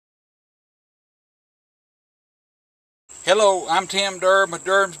Hello, I'm Tim Durham with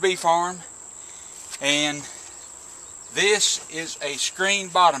Durham's Bee Farm, and this is a screen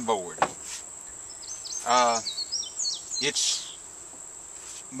bottom board. It's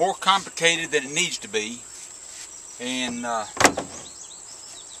more complicated than it needs to be, and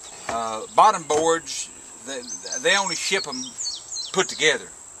bottom boards, they only ship them put together,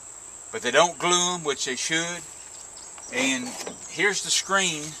 but they don't glue them, which they should. And here's the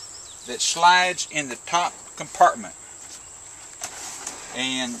screen that slides in the top compartment,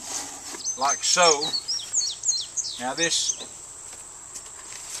 and like so. Now this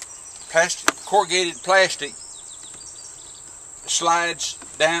corrugated plastic slides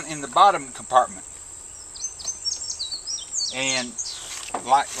down in the bottom compartment, and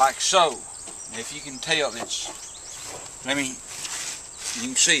like so. If you can tell, it's, you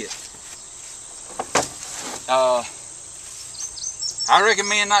can see it. I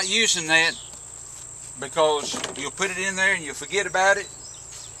recommend not using that, because you'll put it in there and you'll forget about it,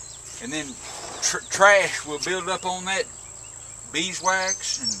 and then trash will build up on that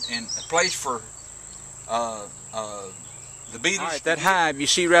beeswax and a place for the beetles. All right, that hive you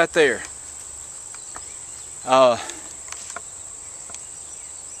see right there. I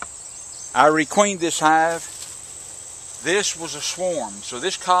requeened this hive. This was a swarm, so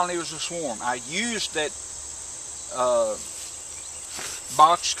this colony was a swarm. I used that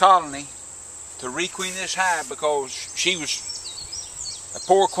box colony to requeen this hive because she was a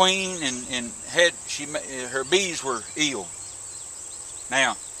poor queen and her bees were ill.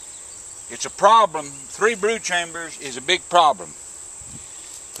 Now, it's a problem. 3 brood chambers is a big problem.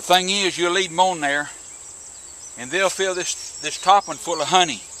 The thing is, you'll leave them on there, and they'll fill this top one full of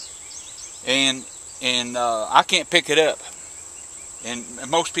honey, and I can't pick it up, and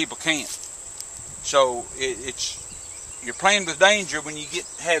most people can't. So you're playing with danger when you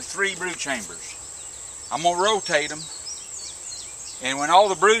have 3 brood chambers. I'm gonna rotate them, and when all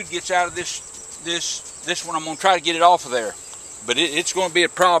the brood gets out of this one, I'm gonna try to get it off of there. But it's going to be a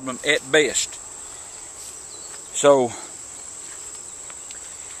problem at best. So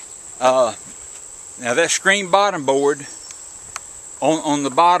now that screen bottom board on the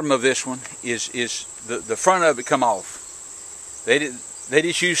bottom of this one is the front of it come off. They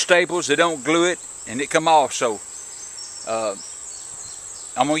just use staples. They don't glue it, and it come off. So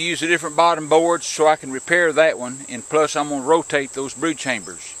I'm going to use a different bottom board so I can repair that one, and plus I'm going to rotate those brood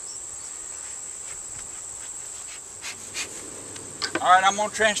chambers. Alright, I'm going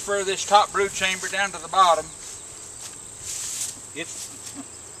to transfer this top brood chamber down to the bottom. It's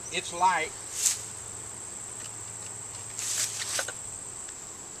light.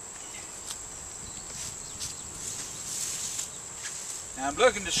 Now I'm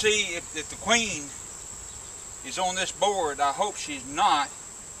looking to see if the queen is on this board. I hope she's not.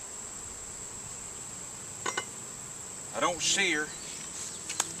 I don't see her.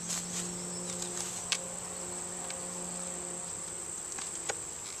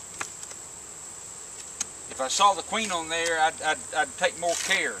 If I saw the queen on there, I'd take more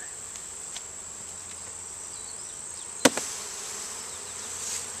care.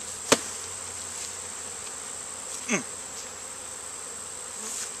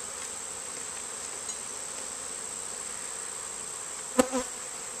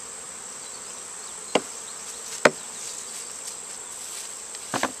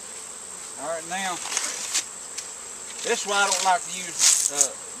 All right, now this is why I don't like to use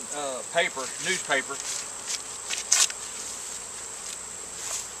newspaper.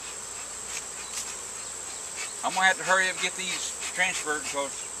 I'm going to have to hurry up and get these transferred,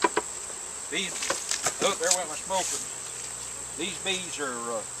 because these, look, there went my smoker. These bees are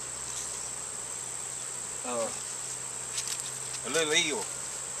a little ill.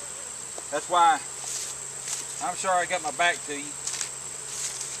 That's why, I'm sorry I got my back to you.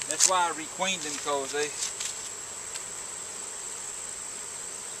 That's why I requeened them, because I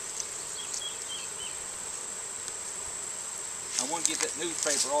want to get that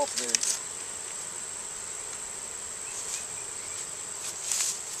newspaper off there.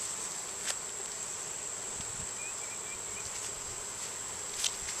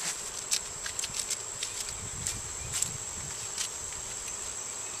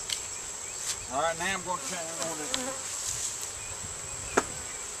 Alright, now I'm going to turn on this.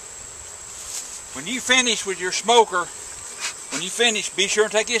 When you finish with your smoker, be sure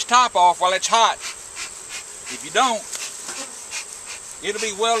and take this top off while it's hot. If you don't, it'll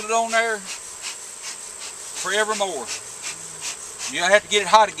be welded on there forevermore. You'll have to get it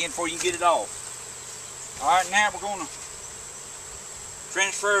hot again before you can get it off. Alright, now we're going to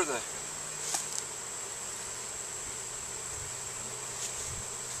transfer the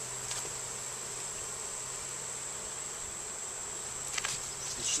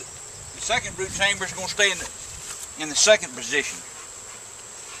The second brood chamber is going to stay in the second position.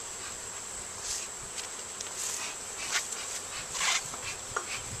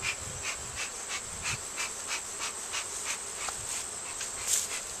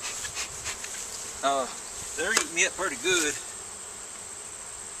 They're eating me up pretty good.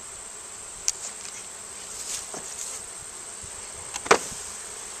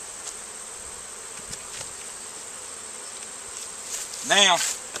 Now,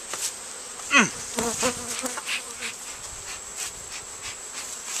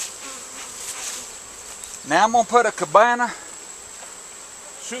 now I'm going to put a cobana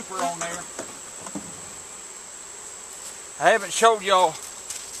super on there. I haven't showed y'all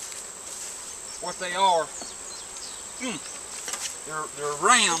what they are. They're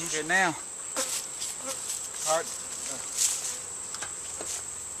rounds. Okay, now, all right,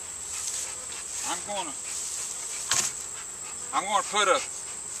 I'm going to put a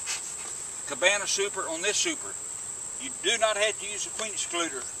cobana super on this super. You do not have to use a queen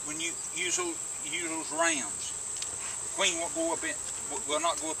excluder when you use those rounds. The queen won't go up in, will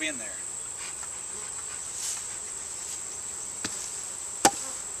not go up in there.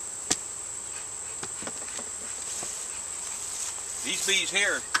 These bees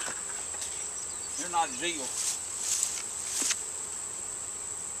here, they're not as eel.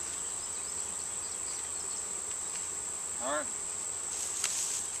 All right.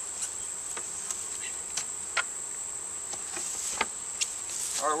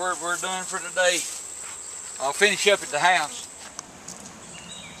 All right, we're done for today. I'll finish up at the house.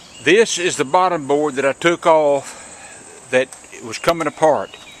 This is the bottom board that I took off that it was coming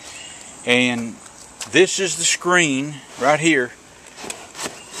apart. And this is the screen right here.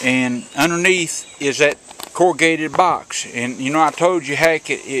 And underneath is that corrugated box. And you know, I told you, heck,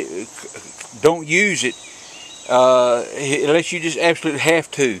 don't use it unless you just absolutely have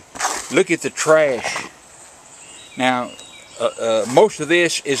to. Look at the trash. Now, most of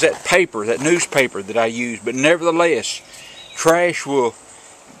this is that paper, that newspaper that I use, but nevertheless, trash will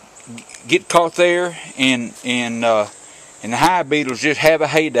get caught there, and the hive beetles just have a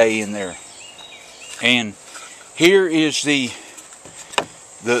heyday in there. And here is the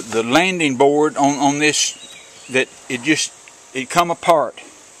landing board on this, that it come apart,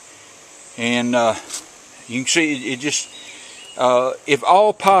 and you can see it just if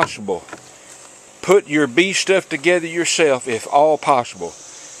all possible, put your bee stuff together yourself if all possible.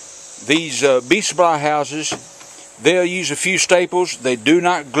 These bee supply houses, they'll use a few staples, they do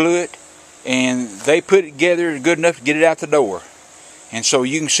not glue it, and they put it together good enough to get it out the door. And so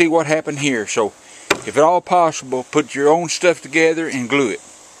you can see what happened here. So if at all possible, put your own stuff together and glue it.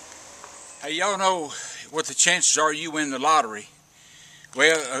 Hey, y'all know what the chances are you win the lottery.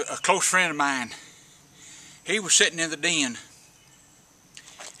 Well, a close friend of mine, he was sitting in the den,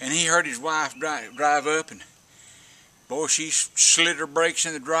 and he heard his wife drive up, and boy, she slid her brakes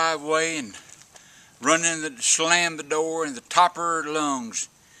in the driveway and slammed the door in the top of her lungs.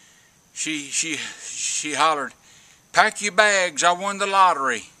 She hollered, "Pack your bags, I won the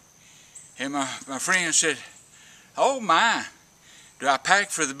lottery." And my friend said, "Oh my, do I pack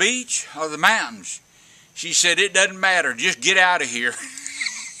for the beach or the mountains?" She said, "It doesn't matter, just get out of here."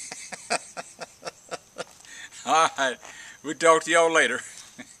 All right, we'll talk to y'all later.